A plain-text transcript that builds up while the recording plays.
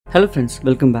Hello friends,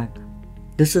 welcome back.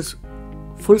 This is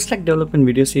full stack development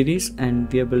video series and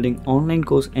we are building online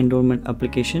course enrollment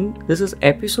application. This is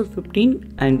episode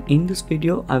 15 and in this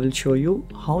video I will show you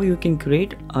how you can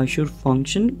create Azure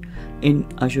function in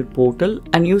Azure portal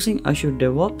and using Azure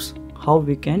DevOps how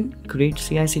we can create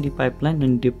CI/CD pipeline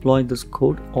and deploy this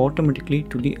code automatically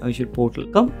to the Azure portal.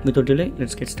 Come, without delay,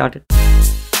 let's get started.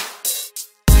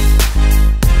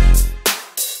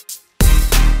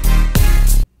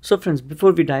 So friends,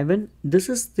 before we dive in, this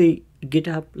is the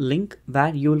GitHub link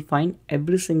where you will find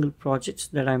every single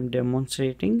project that I'm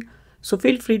demonstrating. So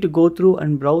feel free to go through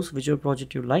and browse whichever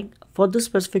project you like. For this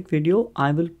specific video,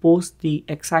 I will post the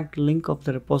exact link of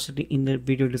the repository in the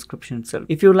video description itself.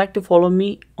 If you would like to follow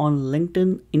me on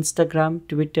LinkedIn, Instagram,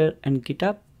 Twitter and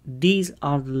GitHub, these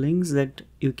are the links that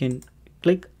you can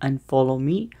click and follow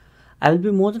me. I will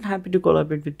be more than happy to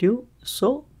collaborate with you.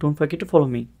 So don't forget to follow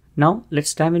me. Now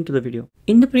let's dive into the video.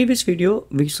 In the previous video,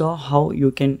 we saw how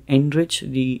you can enrich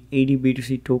the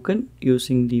ADB2C token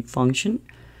using the function.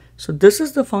 So this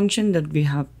is the function that we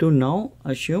have to now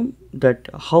assume that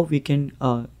how we can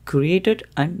create it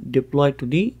and deploy to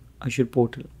the Azure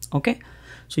portal. Okay,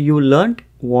 so you learned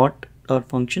what are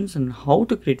functions and how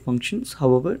to create functions.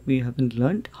 However, we haven't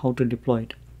learned how to deploy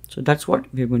it. So that's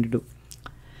what we're going to do.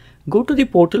 Go to the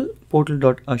portal,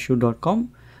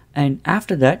 portal.azure.com, and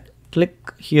after that,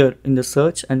 click here in the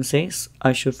search and says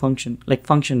Azure Function, like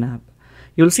Function App.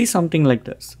 You'll see something like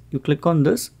this. You click on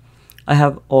this. I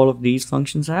have all of these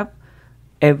functions app.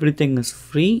 Everything is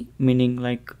free, meaning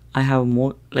like I have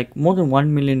more than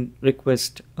 1 million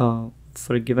requests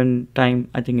for a given time.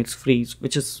 I think it's free,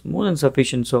 which is more than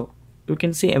sufficient. So you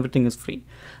can see everything is free.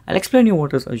 I'll explain you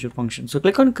what is Azure Function. So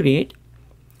click on Create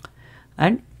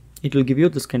and it will give you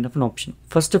this kind of an option.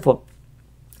 First of all,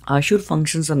 Azure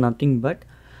Functions are nothing but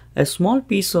a small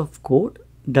piece of code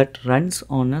that runs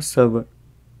on a server.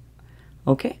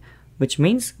 Okay, which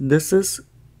means this is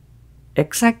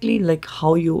exactly like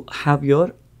how you have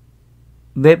your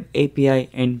web API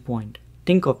endpoint.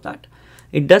 Think of that.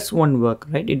 It does one work,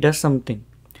 right? It does something.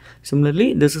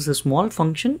 Similarly, this is a small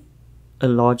function, a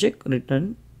logic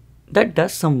written that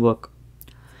does some work.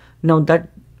 Now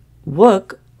that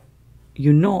work,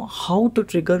 you know how to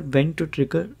trigger, when to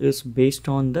trigger is based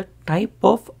on the type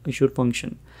of Azure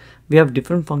function. We have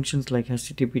different functions like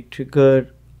HTTP trigger,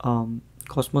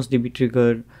 Cosmos DB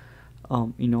trigger,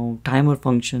 timer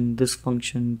function, this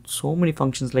function, so many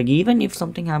functions. Like even if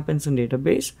something happens in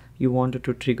database, you wanted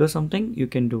to trigger something, you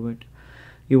can do it.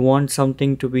 You want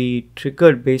something to be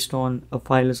triggered based on a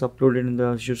file is uploaded in the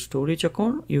Azure storage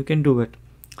account, you can do it.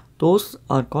 Those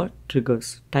are called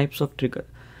triggers, types of trigger.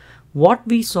 What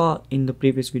we saw in the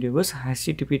previous video was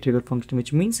HTTP trigger function,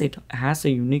 which means it has a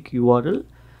unique URL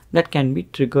that can be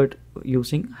triggered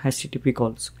using HTTP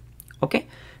calls. Okay,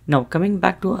 now coming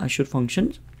back to Azure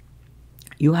Functions,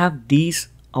 you have these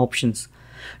options.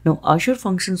 Now Azure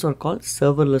Functions are called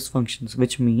serverless functions,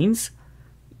 which means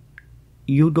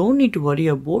you don't need to worry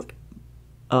about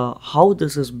how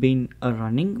this has been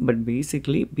running, but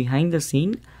basically behind the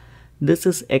scene, this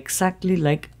is exactly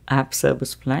like app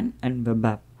service plan and web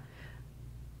app.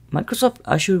 Microsoft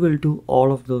Azure will do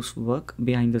all of those work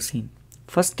behind the scene.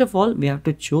 First of all, we have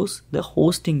to choose the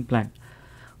hosting plan.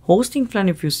 Hosting plan,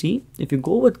 if you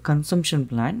go with consumption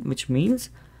plan, which means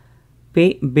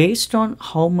pay based on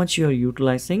how much you are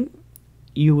utilizing,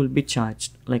 you will be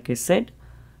charged. Like I said,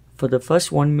 for the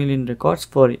first 1 million records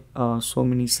for so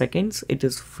many seconds, it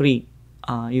is free.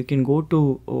 You can go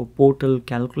to portal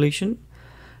calculator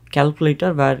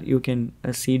where you can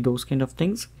see those kind of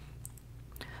things.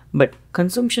 But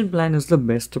consumption plan is the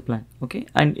best plan, okay,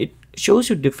 and it shows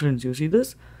you difference. You see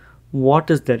this,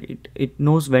 what is there, it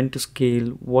knows when to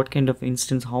scale, what kind of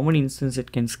instance, how many instances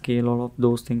it can scale, all of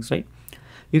those things, right?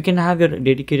 You can have your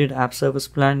dedicated app service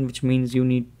plan, which means you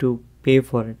need to pay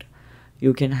for it.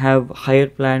 You can have higher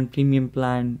plan, premium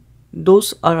plan.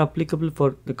 Those are applicable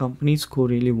for the companies who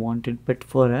really want it, but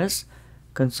for us,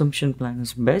 consumption plan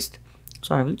is best.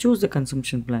 So I will choose the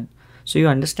consumption plan. So you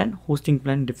understand hosting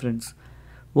plan difference.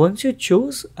 Once you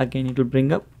choose, again it will bring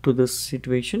up to this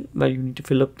situation where you need to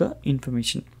fill up the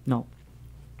information. Now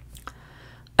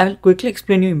I will quickly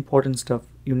explain you important stuff.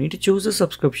 You need to choose a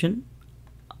subscription.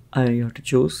 You have to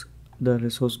choose the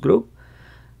resource group.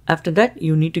 After that,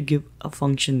 you need to give a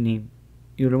function name.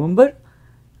 You remember,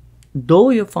 though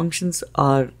your functions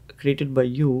are created by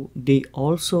you, they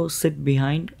also sit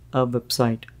behind a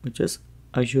website, which is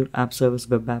Azure App Service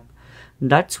Web App.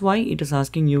 That's why it is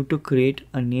asking you to create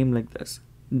a name like this,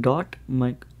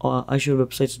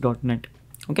 azurewebsites.net.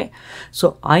 Okay,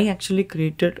 so I actually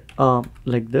created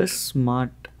like this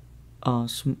smart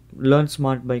learn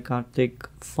smart by Karthik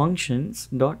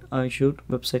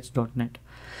functions.azurewebsites.net.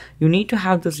 You need to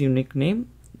have this unique name.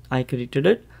 I created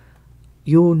it.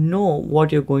 You know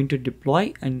what you're going to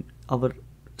deploy, and our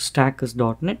stack is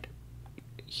 .NET.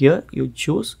 Here you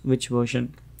choose which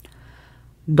version.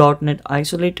 .NET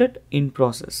isolated, in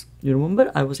process. You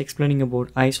remember I was explaining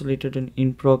about isolated and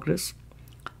in progress.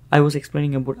 I was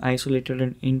explaining about isolated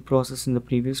and in process in the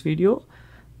previous video.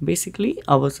 Basically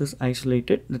ours is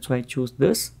isolated, that's why I choose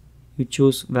this. You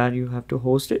choose where you have to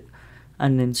host it,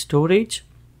 and then storage.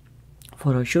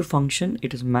 For Azure function,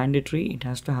 it is mandatory, it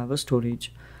has to have a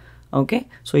storage. Okay,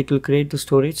 so it will create the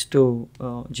storage to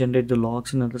generate the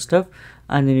logs and other stuff,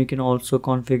 and then you can also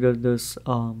configure this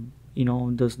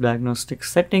this diagnostic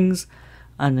settings,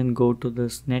 and then go to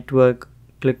this network,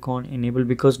 click on enable,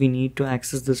 because we need to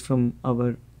access this from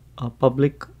our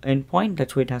public endpoint.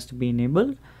 That's why it has to be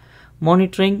enabled.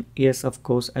 Monitoring, yes, of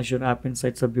course, Azure App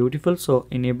Insights are beautiful, so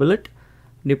enable it.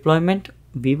 Deployment,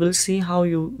 we will see how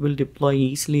you will deploy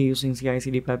easily using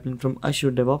CI/CD pipeline from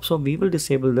Azure DevOps, so we will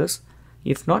disable this.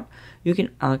 If not, you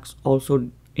can also,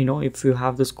 if you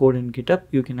have this code in GitHub,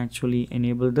 you can actually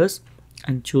enable this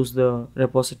and choose the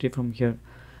repository from here.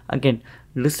 Again,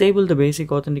 disable the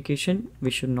basic authentication.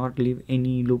 We should not leave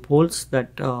any loopholes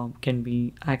that can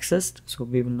be accessed, so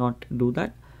we will not do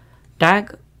that.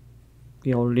 Tag,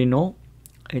 we already know,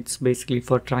 it's basically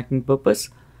for tracking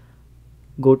purpose.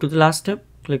 Go to the last step,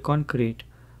 click on create.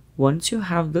 Once you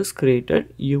have this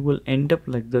created, you will end up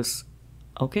like this.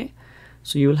 Okay,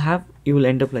 so you will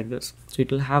end up like this. So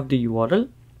it will have the URL.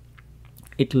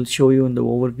 It will show you in the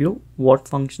overview what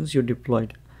functions you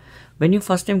deployed. When you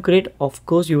first time create, of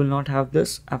course you will not have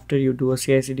this. After you do a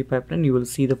CI/CD pipeline, you will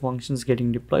see the functions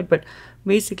getting deployed, but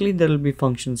basically there will be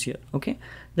functions here. Okay,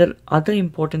 there are other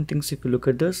important things. If you look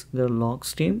at this, there are log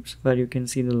streams where you can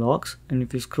see the logs, and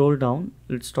if you scroll down,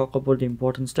 let's talk about the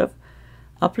important stuff.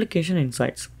 Application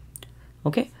insights.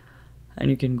 Okay, and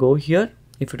you can go here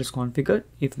if it is configured.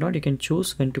 If not, you can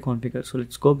choose when to configure. So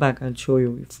let's go back, I'll show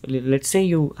you. If let's say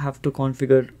you have to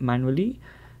configure manually,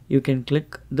 you can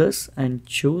click this and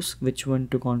choose which one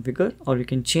to configure, or you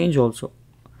can change also.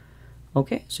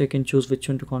 Okay, so you can choose which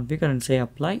one to configure and say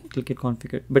apply, it will get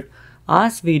configured. But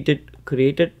as we did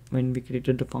create it when we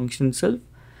created the function itself,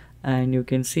 and you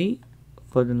can see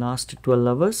for the last 12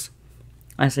 hours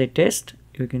as I test,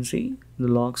 you can see the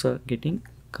logs are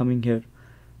coming here.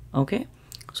 Okay,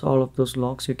 so all of those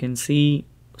logs you can see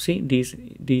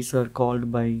these are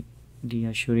called by the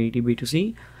Azure AD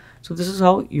B2C. So this is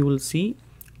how you will see.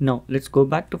 Now let's go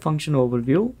back to function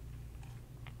overview.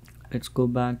 Let's go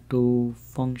back to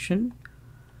function,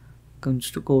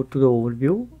 comes to go to the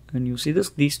overview, and you see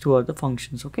these two are the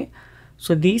functions. Okay,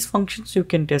 so these functions you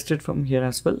can test it from here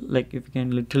as well. Like if you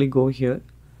can literally go here,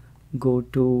 go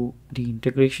to the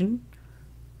integration,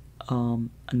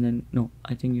 and then no,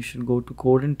 I think you should go to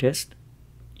code and test.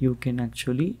 You can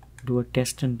actually do a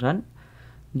test and run,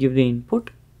 give the input,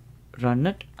 run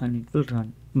it, and it will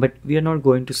run. But we are not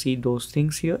going to see those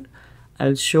things here.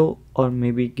 I'll show, or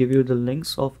maybe give you the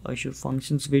links of Azure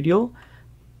Functions video,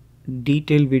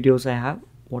 detailed videos I have,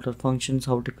 what are functions,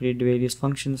 how to create various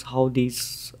functions, how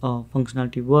these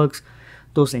functionality works,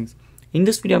 those things. In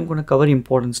this video I'm going to cover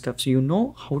important stuff, so you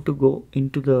know how to go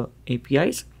into the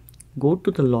APIs, go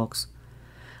to the logs.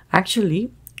 Actually,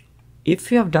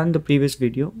 if you have done the previous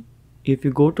video, if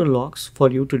you go to logs for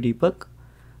you to debug,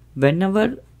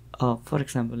 whenever for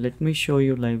example, let me show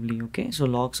you lively. Okay, so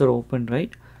logs are open,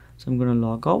 right? So I'm going to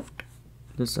log out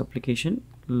this application,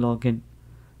 log in.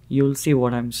 You will see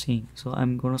what I'm seeing. So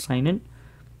I'm going to sign in.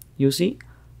 You see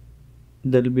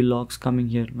there will be logs coming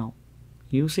here now.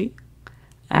 You see,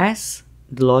 as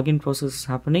the login process is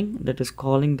happening, that is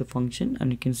calling the function,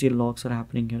 and you can see logs are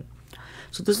happening here.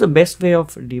 So this is the best way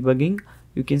of debugging.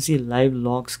 You can see live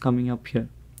logs coming up here.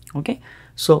 Okay,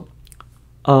 so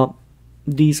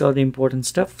these are the important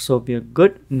stuff, so we are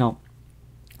good. Now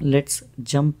let's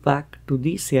jump back to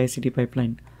the CI/CD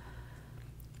pipeline.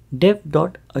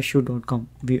 dev.azure.com,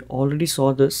 we already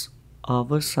saw this,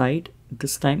 our side.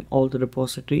 This time all the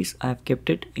repositories I have kept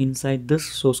it inside this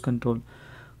source control.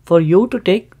 For you to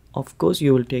take, of course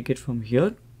you will take it from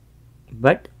here,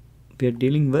 but we are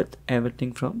dealing with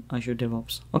everything from Azure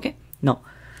DevOps. Okay, now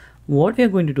what we are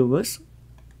going to do is,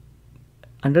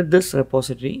 under this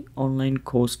repository, online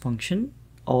course function,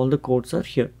 all the codes are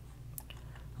here.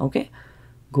 Okay,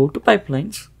 go to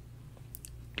pipelines,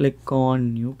 click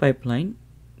on new pipeline.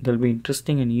 They'll be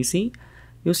interesting and easy.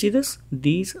 You see this,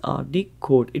 these are the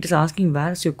code. It is asking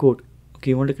where is your code.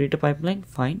 Okay, you want to create a pipeline,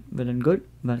 fine, well and good.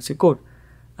 Where is your code?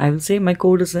 I will say my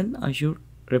code is in Azure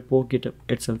repo GitHub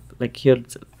itself, like here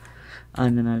itself,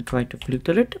 and then I'll try to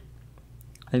filter it.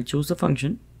 I'll choose the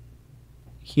function.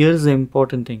 Here's the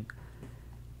important thing.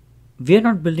 We are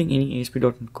not building any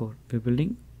ASP.NET Core. We're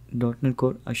building .NET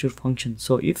Core Azure Functions.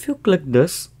 So if you click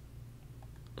this,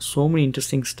 so many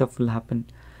interesting stuff will happen.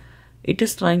 It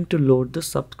is trying to load the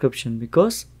subscription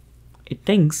because it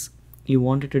thinks you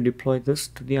wanted to deploy this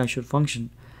to the Azure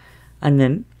function. And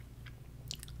then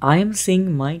I am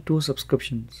seeing my 2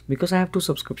 subscriptions because I have 2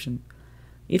 subscriptions.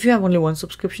 If you have only 1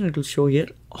 subscription, it will show here,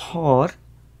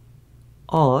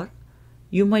 or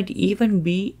you might even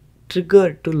be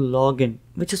triggered to log in,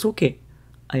 which is okay.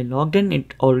 I logged in,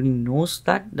 it already knows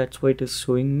that, that's why it is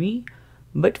showing me.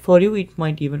 But for you, it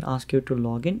might even ask you to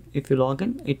log in. If you log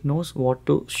in, it knows what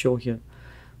to show here.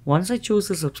 Once I choose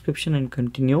the subscription and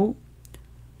continue,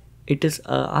 it is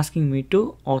asking me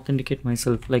to authenticate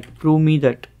myself, like prove me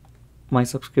that my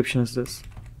subscription is this.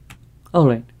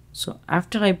 Alright, so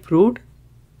after I proved,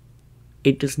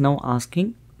 it is now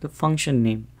asking the function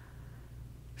name.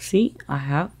 See, I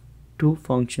have 2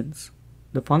 functions.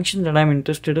 The function that I'm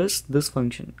interested in is this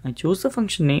function. I choose the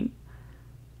function name,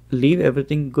 leave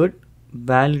everything good,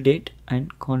 validate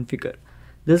and configure.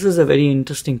 This is a very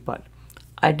interesting part.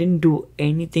 I didn't do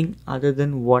anything other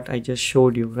than what I just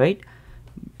showed you, right?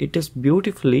 It is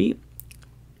beautifully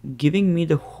giving me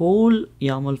the whole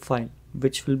YAML file,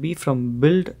 which will be from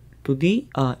build to the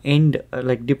end,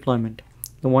 like deployment.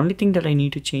 The only thing that I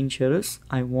need to change here is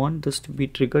I want this to be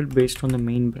triggered based on the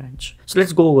main branch. So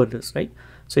let's go over this, right?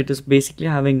 So it is basically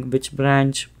having which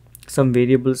branch, some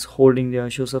variables holding the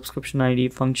Azure subscription ID,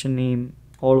 function name,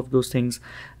 all of those things,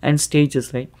 and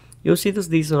stages, right? You see this,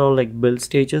 these are all like build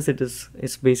stages.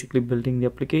 It's basically building the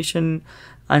application,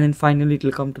 and then finally it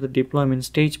will come to the deployment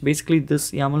stage. Basically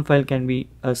this YAML file can be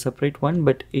a separate one,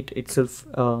 but it itself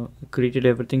created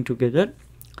everything together.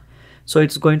 So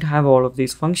it's going to have all of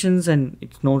these functions, and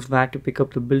it knows where to pick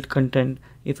up the build content.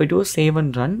 If I do a save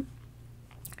and run,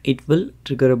 it will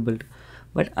trigger a build,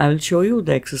 but I will show you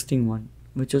the existing one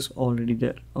which is already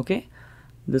there. Okay,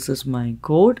 this is my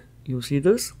code. You see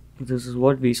this is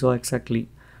what we saw exactly.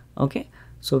 Okay,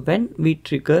 so when we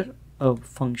trigger a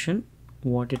function,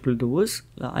 what it will do is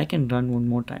I can run one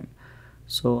more time.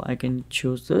 So I can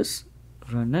choose this,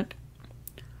 run it.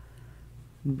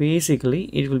 Basically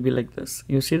it will be like this.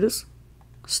 You see this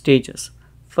stages.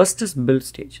 First is build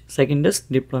stage, second is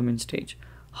deployment stage.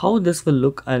 How this will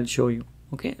look, I'll show you.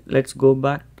 Okay, let's go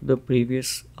back to the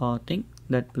previous thing.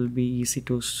 That will be easy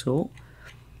to show.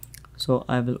 So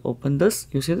I will open this.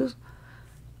 You see this,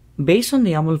 based on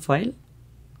the YAML file,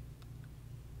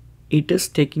 it is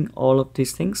taking all of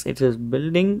these things. It is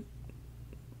building,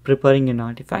 preparing an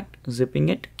artifact, zipping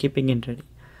it, keeping it ready.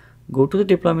 Go to the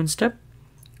deployment step.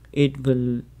 It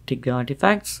will take the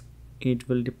artifacts. It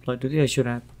will deploy to the Azure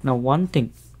app. Now one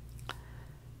thing,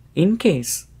 in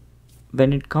case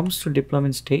when it comes to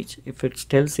deployment stage, if it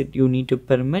tells it you need to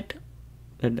permit,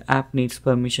 that the app needs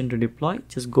permission to deploy,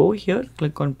 just go here,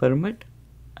 click on permit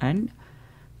and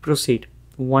proceed.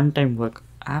 One time work.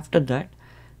 After that,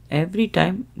 every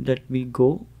time that we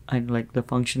go and like the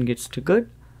function gets triggered,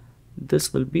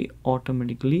 this will be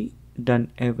automatically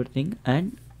done everything,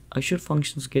 and Azure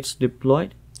Functions gets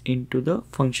deployed into the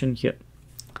function here.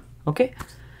 Okay,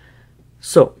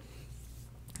 so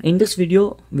in this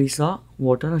video we saw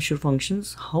what are Azure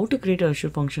Functions, how to create an Azure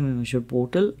function in Azure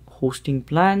portal, hosting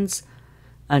plans,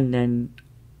 and then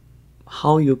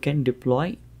how you can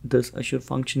deploy this Azure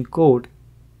function code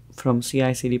from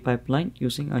CI/CD pipeline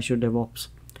using Azure DevOps.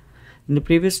 In the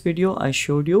previous video I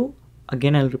showed you,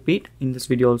 again I'll repeat in this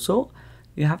video also,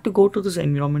 you have to go to this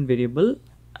environment variable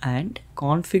and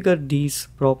configure these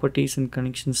properties and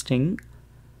connection string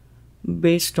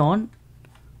based on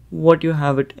what you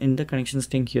have it in the connection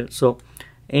string here. So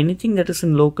anything that is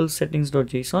in local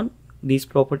settings.json, these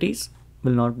properties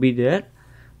will not be there.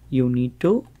 You need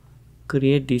to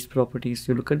create these properties.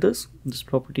 You look at this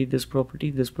property, this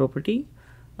property, this property,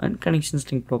 and connection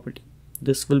string property.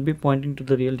 This will be pointing to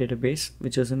the real database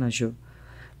which is in Azure.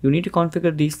 You need to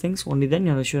configure these things, only then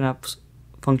your Azure apps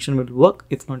function will work.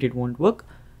 If not, it won't work.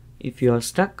 If you are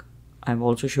stuck, I've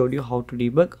also showed you how to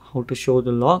debug, how to show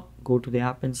the log, go to the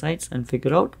app insights and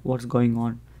figure out what's going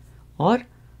on. Or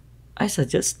I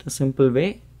suggest a simple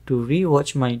way to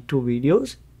rewatch my 2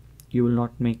 videos. You will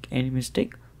not make any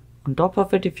mistake. On top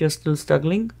of it, if you're still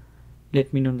struggling,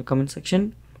 let me know in the comment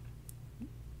section.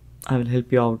 I will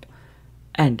help you out.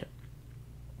 And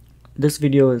this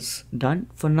video is done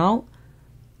for now.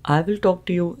 I will talk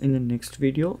to you in the next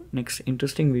video, next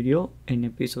interesting video in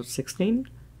episode 16.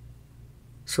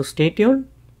 So stay tuned,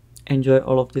 enjoy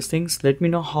all of these things. Let me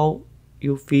know how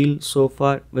you feel so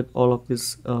far with all of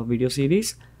this video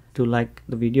series. To like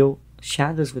the video,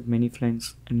 share this with many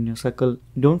friends in your circle.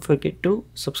 Don't forget to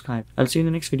subscribe. I'll see you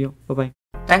in the next video. Bye bye.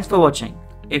 Thanks for watching.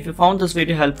 If you found this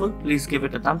video helpful, please give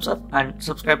it a thumbs up and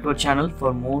subscribe to our channel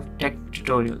for more tech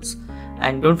tutorials.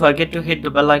 And don't forget to hit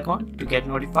the bell icon to get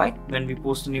notified when we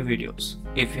post new videos.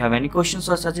 If you have any questions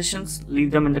or suggestions,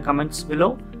 leave them in the comments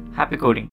below. Happy coding!